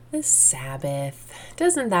The Sabbath.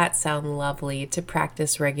 Doesn't that sound lovely to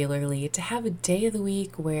practice regularly, to have a day of the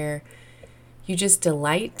week where you just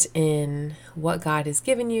delight in what God has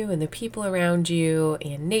given you and the people around you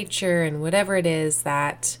and nature and whatever it is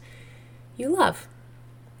that you love?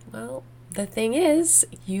 Well, the thing is,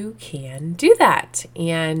 you can do that.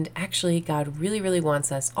 And actually, God really, really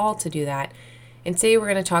wants us all to do that. And today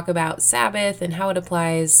we're going to talk about Sabbath and how it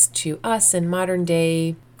applies to us in modern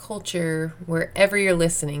day culture, wherever you're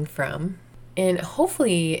listening from, and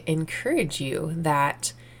hopefully encourage you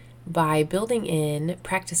that by building in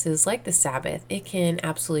practices like the Sabbath, it can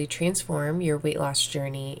absolutely transform your weight loss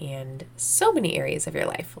journey and so many areas of your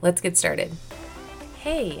life. Let's get started.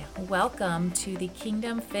 Hey, welcome to the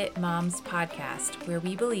Kingdom Fit Moms podcast, where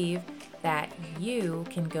we believe that you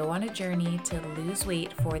can go on a journey to lose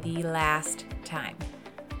weight for the last time.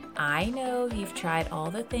 I know you've tried all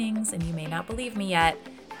the things and you may not believe me yet,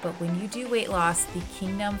 but when you do weight loss the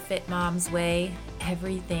Kingdom Fit Moms way,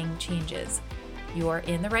 everything changes. You're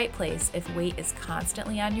in the right place if weight is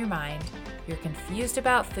constantly on your mind, you're confused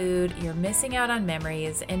about food, you're missing out on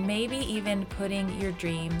memories, and maybe even putting your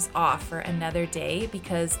dreams off for another day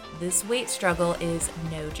because this weight struggle is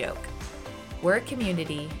no joke. We're a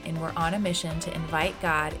community and we're on a mission to invite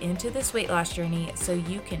God into this weight loss journey so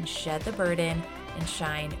you can shed the burden and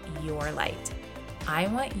shine your light. I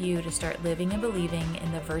want you to start living and believing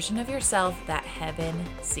in the version of yourself that heaven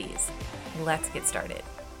sees. Let's get started.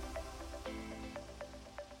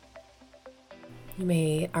 You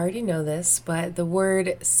may already know this, but the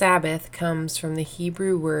word Sabbath comes from the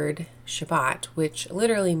Hebrew word Shabbat, which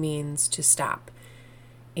literally means to stop.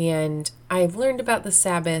 And I've learned about the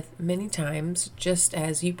Sabbath many times, just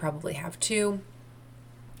as you probably have too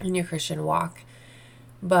in your Christian walk.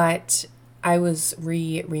 But I was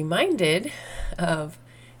reminded of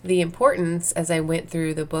the importance as I went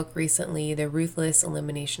through the book recently, The Ruthless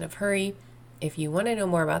Elimination of Hurry. If you want to know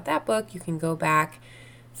more about that book, you can go back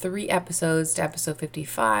 3 episodes to episode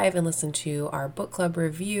 55 and listen to our book club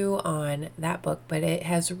review on that book. But it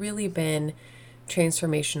has really been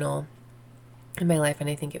transformational in my life, and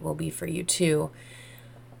I think it will be for you too.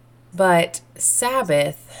 But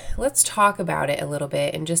Sabbath, let's talk about it a little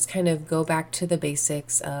bit and just kind of go back to the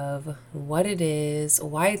basics of what it is,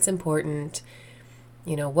 why it's important,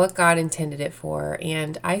 what God intended it for.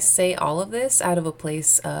 And I say all of this out of a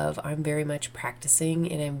place of I'm very much practicing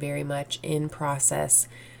and I'm very much in process.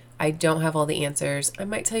 I don't have all the answers. I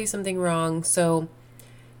might tell you something wrong. So,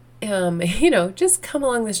 just come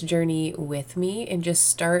along this journey with me and just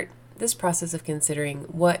start this process of considering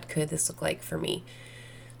what could this look like for me.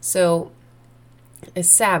 So a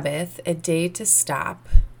Sabbath, a day to stop,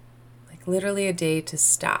 like literally a day to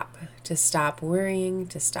stop worrying,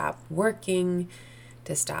 to stop working,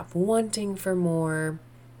 to stop wanting for more.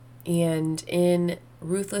 And in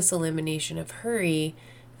Ruthless Elimination of Hurry,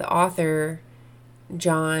 the author,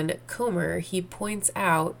 John Comer, he points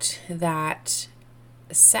out that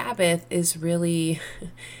Sabbath is really,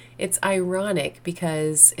 it's ironic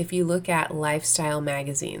because if you look at lifestyle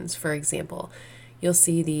magazines, for example, you'll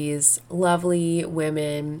see these lovely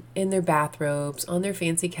women in their bathrobes on their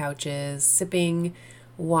fancy couches, sipping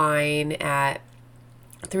wine at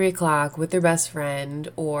 3 o'clock with their best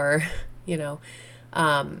friend, or,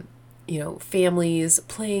 families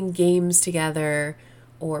playing games together,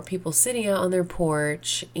 or people sitting out on their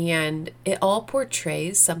porch. And it all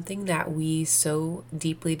portrays something that we so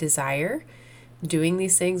deeply desire. Doing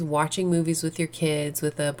these things, watching movies with your kids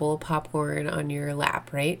with a bowl of popcorn on your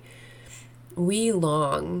lap, right? We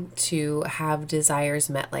long to have desires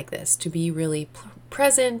met like this, to be really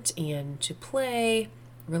present and to play,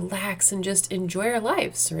 relax, and just enjoy our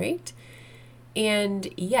lives, right? And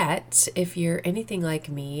yet, if you're anything like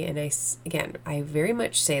me, and I very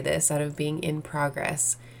much say this out of being in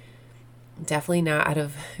progress, definitely not out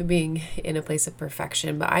of being in a place of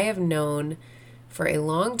perfection, but I have known for a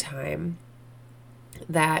long time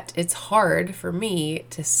that it's hard for me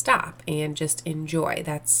to stop and just enjoy.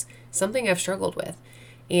 That's something I've struggled with.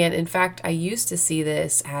 And in fact, I used to see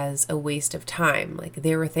this as a waste of time. Like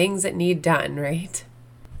there were things that need done, right?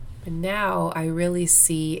 But now I really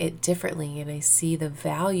see it differently, and I see the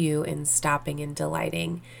value in stopping and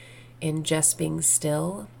delighting in just being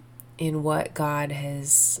still in what God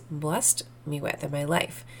has blessed me with in my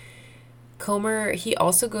life. Comer, he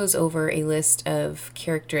also goes over a list of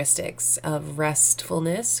characteristics of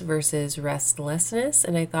restfulness versus restlessness,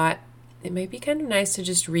 and I thought it might be kind of nice to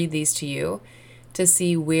just read these to you to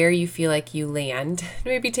see where you feel like you land.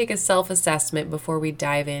 Maybe take a self-assessment before we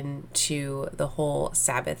dive into the whole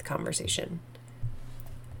Sabbath conversation.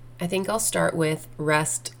 I think I'll start with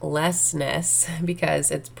restlessness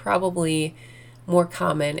because it's probably more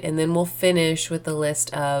common. And then we'll finish with the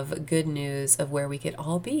list of good news of where we could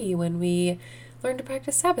all be when we learn to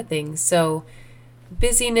practice Sabbathing. So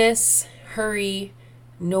busyness, hurry,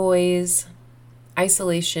 noise,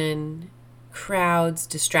 isolation, crowds,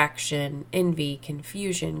 distraction, envy,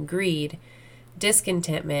 confusion, greed,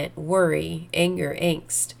 discontentment, worry, anger,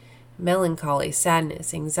 angst, melancholy,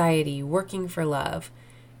 sadness, anxiety, working for love,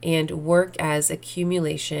 and work as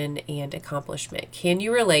accumulation and accomplishment. Can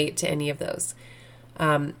you relate to any of those?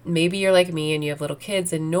 Maybe you're like me and you have little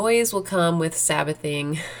kids, and noise will come with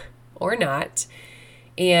Sabbathing or not.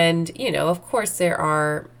 And, of course, there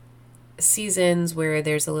are seasons where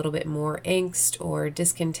there's a little bit more angst or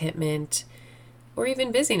discontentment or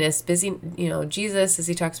even busyness. Jesus, as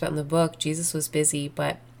he talks about in the book, Jesus was busy,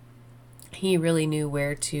 but he really knew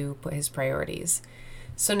where to put his priorities.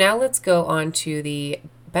 So now let's go on to the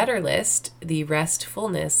better list, the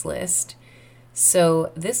restfulness list.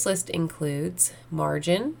 So this list includes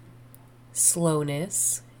margin,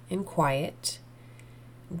 slowness, and quiet,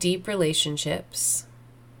 deep relationships,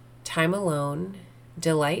 time alone,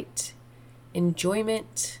 delight,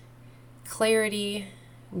 enjoyment, clarity,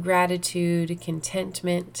 gratitude,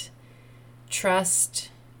 contentment, trust,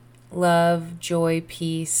 love, joy,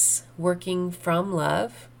 peace, working from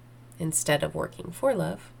love instead of working for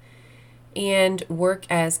love, and work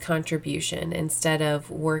as contribution instead of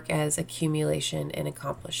work as accumulation and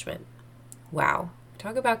accomplishment. Wow.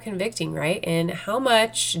 Talk about convicting, right? And how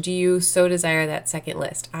much do you so desire that second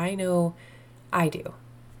list? I know I do.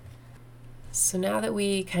 So now that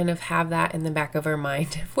we kind of have that in the back of our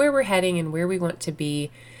mind, of where we're heading and where we want to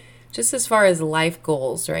be, just as far as life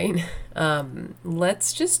goals, right?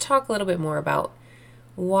 Let's just talk a little bit more about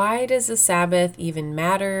why does the Sabbath even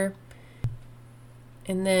matter?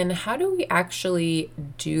 And then how do we actually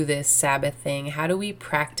do this Sabbath thing? How do we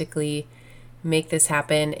practically make this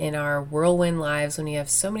happen in our whirlwind lives when we have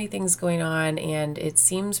so many things going on and it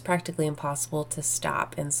seems practically impossible to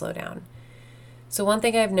stop and slow down? So one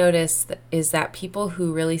thing I've noticed is that people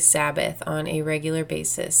who really Sabbath on a regular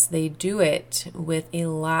basis, they do it with a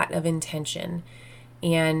lot of intention,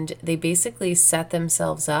 and they basically set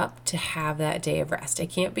themselves up to have that day of rest. It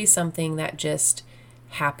can't be something that just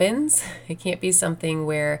happens. It can't be something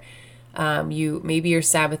where maybe you're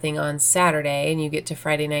Sabbathing on Saturday and you get to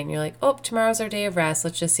Friday night and you're like, oh, tomorrow's our day of rest.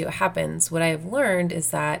 Let's just see what happens. What I have learned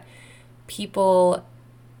is that people,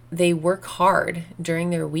 they work hard during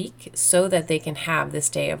their week so that they can have this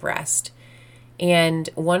day of rest. And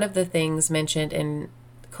one of the things mentioned in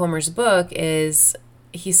Comer's book is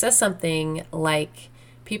he says something like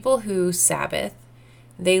people who Sabbath,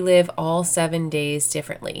 they live all 7 days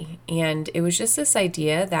differently. And it was just this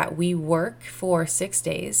idea that we work for 6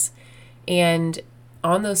 days, and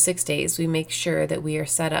on those 6 days, we make sure that we are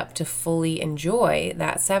set up to fully enjoy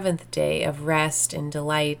that seventh day of rest and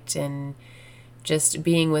delight and just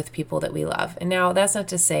being with people that we love. And now that's not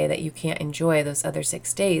to say that you can't enjoy those other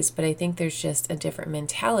 6 days, but I think there's just a different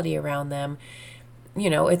mentality around them.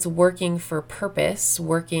 It's working for purpose,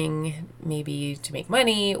 working maybe to make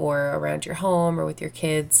money or around your home or with your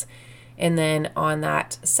kids. And then on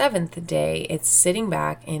that seventh day, it's sitting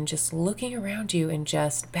back and just looking around you and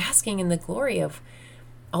just basking in the glory of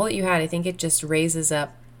all that you had. I think it just raises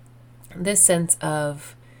up this sense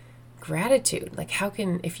of gratitude. Like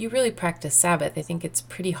if you really practice Sabbath, I think it's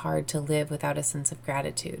pretty hard to live without a sense of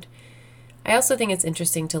gratitude. I also think it's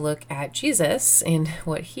interesting to look at Jesus and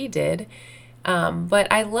what he did.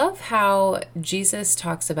 But I love how Jesus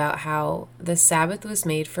talks about how the Sabbath was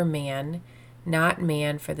made for man, not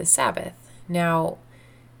man for the Sabbath. Now,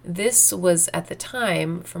 this was at the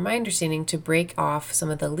time, from my understanding, to break off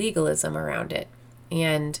some of the legalism around it.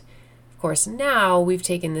 And of course, now we've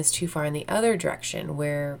taken this too far in the other direction,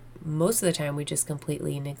 where most of the time we just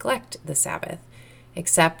completely neglect the Sabbath,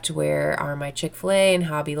 except where are my Chick-fil-A and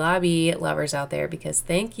Hobby Lobby lovers out there, because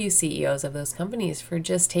thank you, CEOs of those companies, for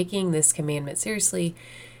just taking this commandment seriously,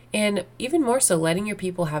 and even more so letting your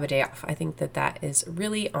people have a day off. I think that is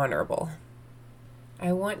really honorable.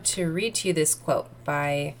 I want to read to you this quote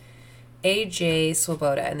by A.J.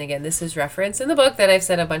 Swoboda. And again, this is referenced in the book that I've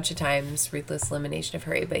said a bunch of times, Ruthless Elimination of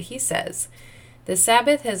Hurry. But he says, the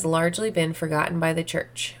Sabbath has largely been forgotten by the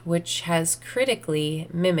church, which has critically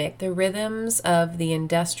mimicked the rhythms of the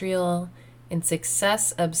industrial and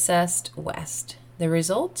success-obsessed West. The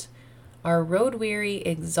result? Our road-weary,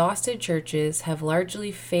 exhausted churches have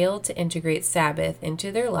largely failed to integrate Sabbath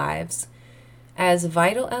into their lives as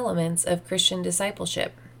vital elements of Christian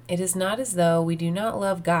discipleship. It is not as though we do not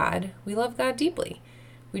love God. We love God deeply.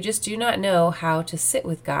 We just do not know how to sit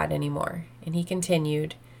with God anymore. And he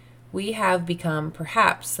continued, we have become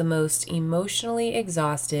perhaps the most emotionally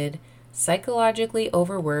exhausted, psychologically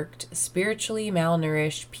overworked, spiritually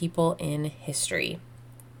malnourished people in history.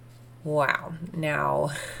 Wow.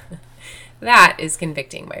 Now, that is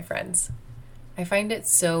convicting, my friends. I find it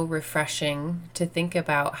so refreshing to think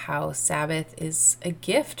about how Sabbath is a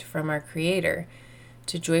gift from our Creator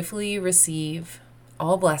to joyfully receive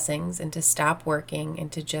all blessings and to stop working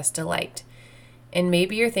and to just delight. And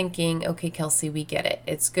maybe you're thinking, okay, Kelsey, we get it.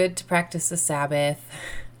 It's good to practice the Sabbath.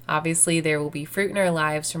 Obviously, there will be fruit in our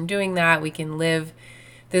lives from doing that. We can live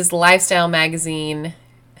this lifestyle magazine,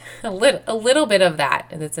 a little bit of that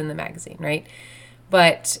that's in the magazine, right?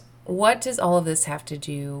 But what does all of this have to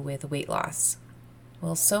do with weight loss?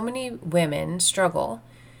 Well, so many women struggle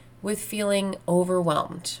with feeling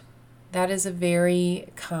overwhelmed. That is a very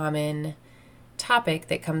common topic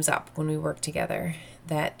that comes up when we work together,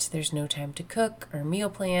 that there's no time to cook or meal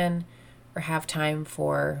plan or have time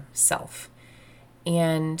for self.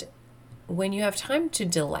 And when you have time to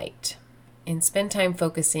delight and spend time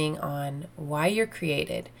focusing on why you're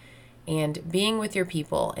created and being with your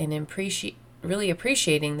people and really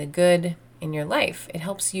appreciating the good in your life, it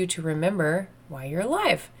helps you to remember why you're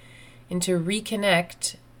alive and to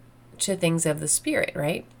reconnect to things of the spirit,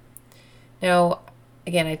 right? Now,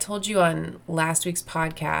 again, I told you on last week's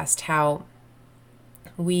podcast how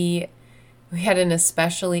we had an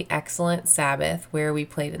especially excellent Sabbath where we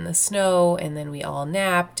played in the snow and then we all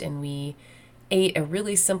napped and we ate a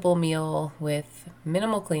really simple meal with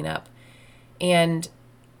minimal cleanup. And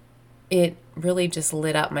it really just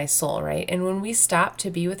lit up my soul, right? And when we stop to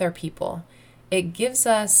be with our people, it gives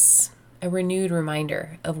us a renewed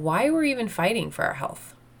reminder of why we're even fighting for our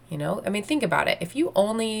health. You know, I mean, think about it. If you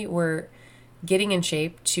only were getting in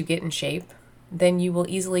shape to get in shape, then you will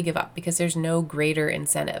easily give up because there's no greater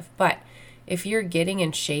incentive. But if you're getting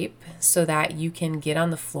in shape so that you can get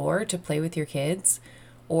on the floor to play with your kids,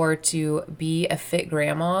 or to be a fit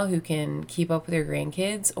grandma who can keep up with your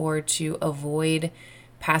grandkids, or to avoid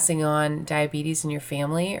passing on diabetes in your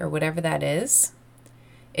family, or whatever that is,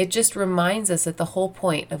 it just reminds us that the whole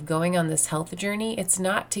point of going on this health journey, it's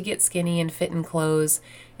not to get skinny and fit in clothes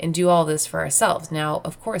and do all this for ourselves. Now,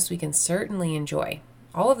 of course, we can certainly enjoy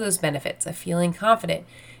all of those benefits of feeling confident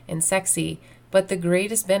and sexy, but the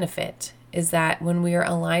greatest benefit is that when we are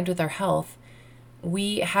aligned with our health,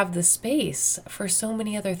 we have the space for so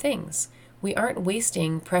many other things. We aren't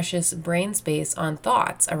wasting precious brain space on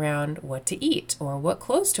thoughts around what to eat or what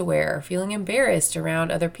clothes to wear, or feeling embarrassed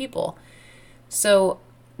around other people. So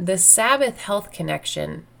the Sabbath health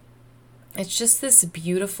connection, it's just this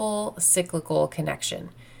beautiful cyclical connection.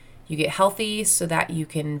 You get healthy so that you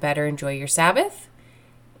can better enjoy your Sabbath,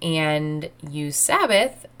 and use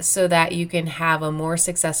Sabbath so that you can have a more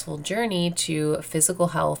successful journey to physical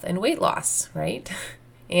health and weight loss, right?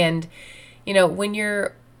 And, you know, when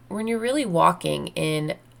you're really walking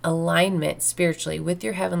in alignment spiritually with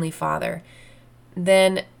your Heavenly Father,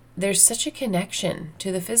 then there's such a connection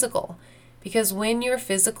to the physical. Because when your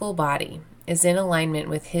physical body is in alignment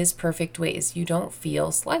with His perfect ways, you don't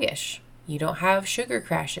feel sluggish. You don't have sugar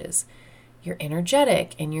crashes. You're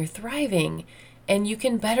energetic and you're thriving, and you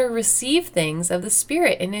can better receive things of the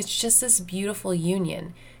Spirit. And it's just this beautiful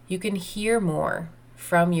union. You can hear more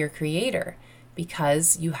from your Creator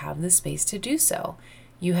because you have the space to do so.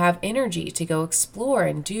 You have energy to go explore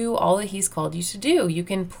and do all that He's called you to do. You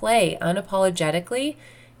can play unapologetically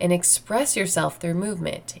and express yourself through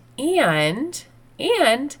movement. And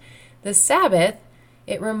the Sabbath,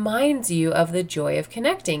 it reminds you of the joy of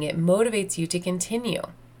connecting. It motivates you to continue.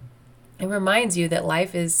 It reminds you that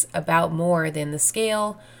life is about more than the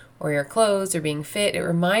scale or your clothes or being fit. It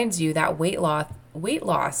reminds you that weight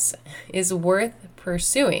loss is worth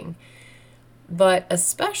pursuing, but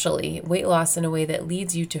especially weight loss in a way that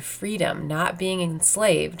leads you to freedom, not being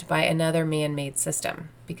enslaved by another man-made system,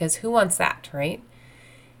 because who wants that, right?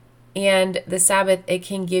 And the Sabbath, it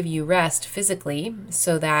can give you rest physically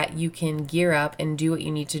so that you can gear up and do what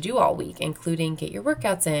you need to do all week, including get your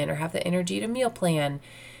workouts in or have the energy to meal plan.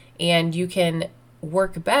 And you can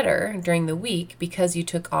work better during the week because you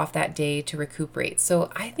took off that day to recuperate.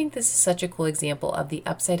 So I think this is such a cool example of the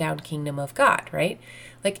upside down kingdom of God, right?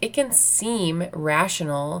 Like, it can seem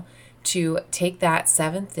rational to take that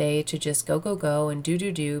seventh day to just go and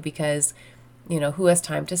do because, you know, who has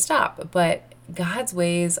time to stop? But God's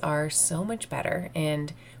ways are so much better,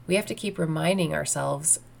 and we have to keep reminding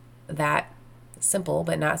ourselves that simple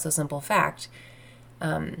but not so simple fact,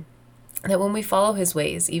 that when we follow His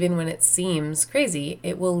ways, even when it seems crazy,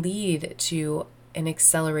 it will lead to an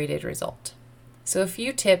accelerated result. So a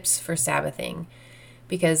few tips for Sabbathing,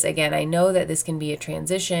 because again, I know that this can be a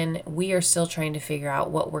transition. We are still trying to figure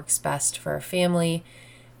out what works best for our family,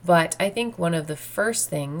 But I think one of the first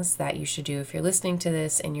things that you should do if you're listening to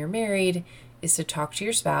this and you're married is to talk to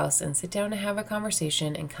your spouse and sit down and have a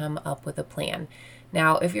conversation and come up with a plan.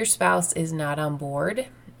 Now, if your spouse is not on board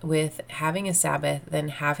with having a Sabbath, then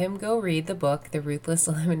have him go read the book, The Ruthless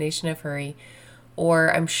Elimination of Hurry,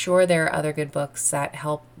 or I'm sure there are other good books that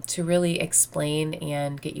help to really explain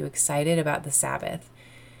and get you excited about the Sabbath.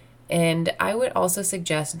 And I would also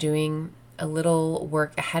suggest doing a little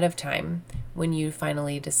work ahead of time when you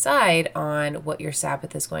finally decide on what your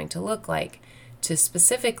Sabbath is going to look like, to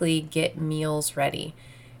specifically get meals ready,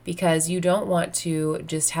 because you don't want to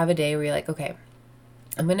just have a day where you're like, okay,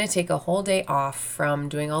 I'm going to take a whole day off from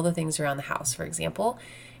doing all the things around the house, for example,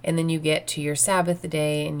 and then you get to your Sabbath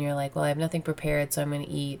day and you're like, well, I have nothing prepared, so I'm going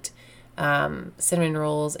to eat cinnamon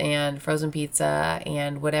rolls and frozen pizza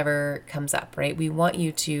and whatever comes up, right? We want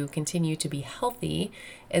you to continue to be healthy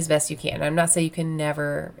as best you can. I'm not saying you can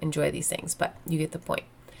never enjoy these things, but you get the point.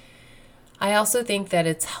 I also think that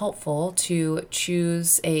it's helpful to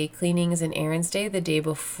choose a cleanings and errands day the day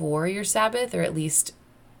before your Sabbath, or at least,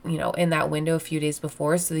 in that window a few days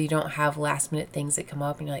before, so that you don't have last minute things that come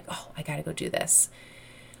up and you're like, oh, I got to go do this.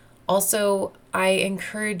 Also, I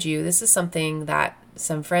encourage you, this is something that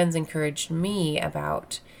some friends encouraged me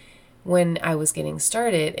about when I was getting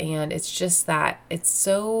started, and it's just that it's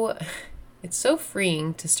so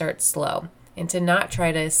freeing to start slow and to not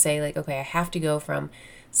try to say like, okay, I have to go from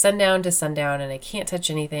sundown to sundown and I can't touch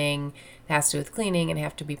anything that has to do with cleaning and I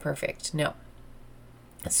have to be perfect. No.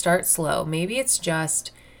 Start slow. Maybe it's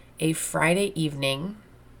just a Friday evening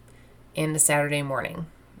and a Saturday morning.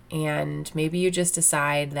 And maybe you just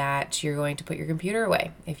decide that you're going to put your computer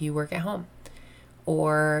away if you work at home,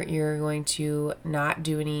 or you're going to not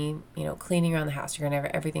do any, cleaning around the house. You're going to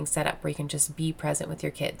have everything set up where you can just be present with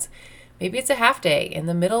your kids. Maybe it's a half day in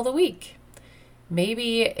the middle of the week.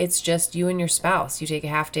 Maybe it's just you and your spouse. You take a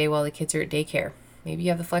half day while the kids are at daycare. Maybe you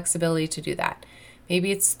have the flexibility to do that.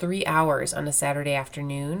 Maybe it's 3 hours on a Saturday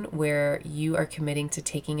afternoon where you are committing to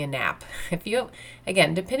taking a nap. If you have,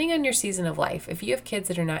 again, depending on your season of life, if you have kids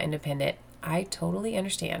that are not independent, I totally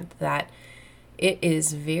understand that it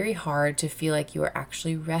is very hard to feel like you are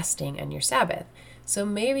actually resting on your Sabbath. So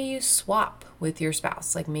maybe you swap with your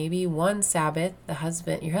spouse. Like maybe one Sabbath, your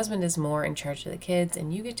husband is more in charge of the kids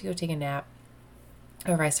and you get to go take a nap,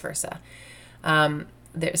 or vice versa.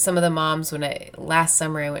 Some of the moms, last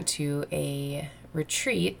summer I went to a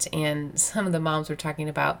retreat, and some of the moms were talking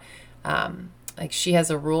about like she has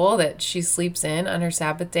a rule that she sleeps in on her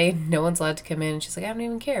Sabbath day. No one's allowed to come in, and she's like, I don't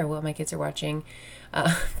even care what my kids are watching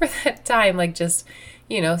for that time. Like just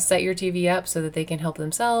set your TV up so that they can help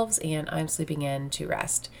themselves, and I'm sleeping in to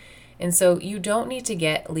rest. And so you don't need to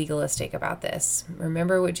get legalistic about this.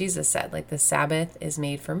 Remember what Jesus said, like the Sabbath is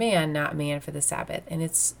made for man, not man for the Sabbath. And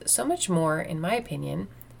it's so much more, in my opinion,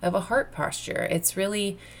 of a heart posture. It's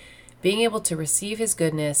really being able to receive his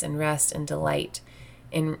goodness and rest and delight.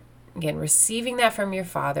 And again, receiving that from your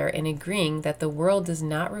Father and agreeing that the world does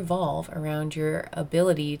not revolve around your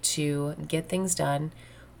ability to get things done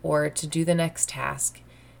or to do the next task,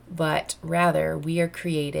 but rather we are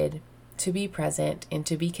created to be present and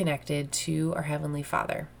to be connected to our Heavenly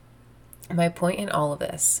Father. My point in all of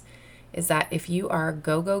this is that if you are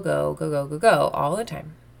go, go, go, go, go, go, go all the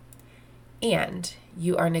time, and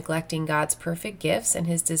you are neglecting God's perfect gifts and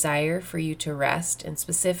his desire for you to rest, and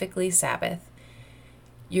specifically Sabbath,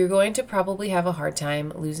 you're going to probably have a hard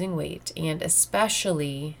time losing weight and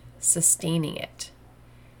especially sustaining it.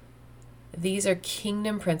 These are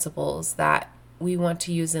kingdom principles that we want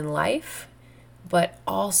to use in life, but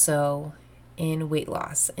also in weight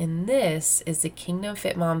loss. And this is the Kingdom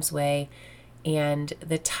Fit Moms way and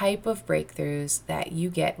the type of breakthroughs that you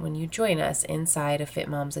get when you join us inside of Fit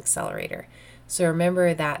Moms Accelerator. So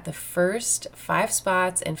remember that the first 5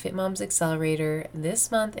 spots in Fit Moms Accelerator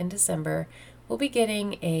this month in December will be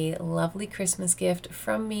getting a lovely Christmas gift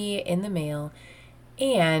from me in the mail.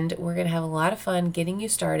 And we're going to have a lot of fun getting you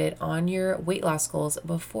started on your weight loss goals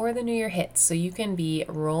before the new year hits, so you can be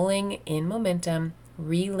rolling in momentum,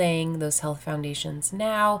 relaying those health foundations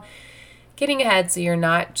now, getting ahead so you're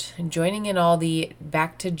not joining in all the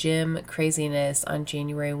back to gym craziness on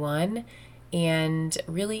January 1. And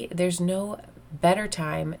really, there's no better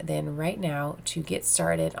time than right now to get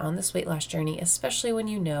started on this weight loss journey, especially when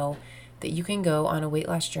you know that you can go on a weight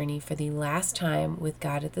loss journey for the last time with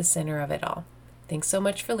God at the center of it all. Thanks so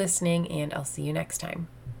much for listening, and I'll see you next time.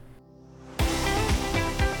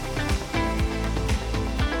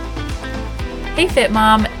 Hey Fit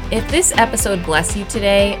Mom, if this episode blessed you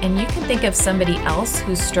today and you can think of somebody else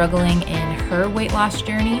who's struggling in her weight loss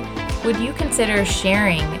journey, would you consider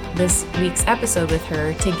sharing this week's episode with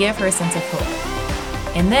her to give her a sense of hope?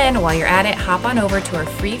 And then while you're at it, hop on over to our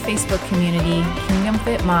free Facebook community, Kingdom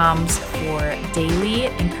Fit Moms, for daily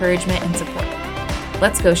encouragement and support.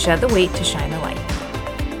 Let's go shed the weight to shine the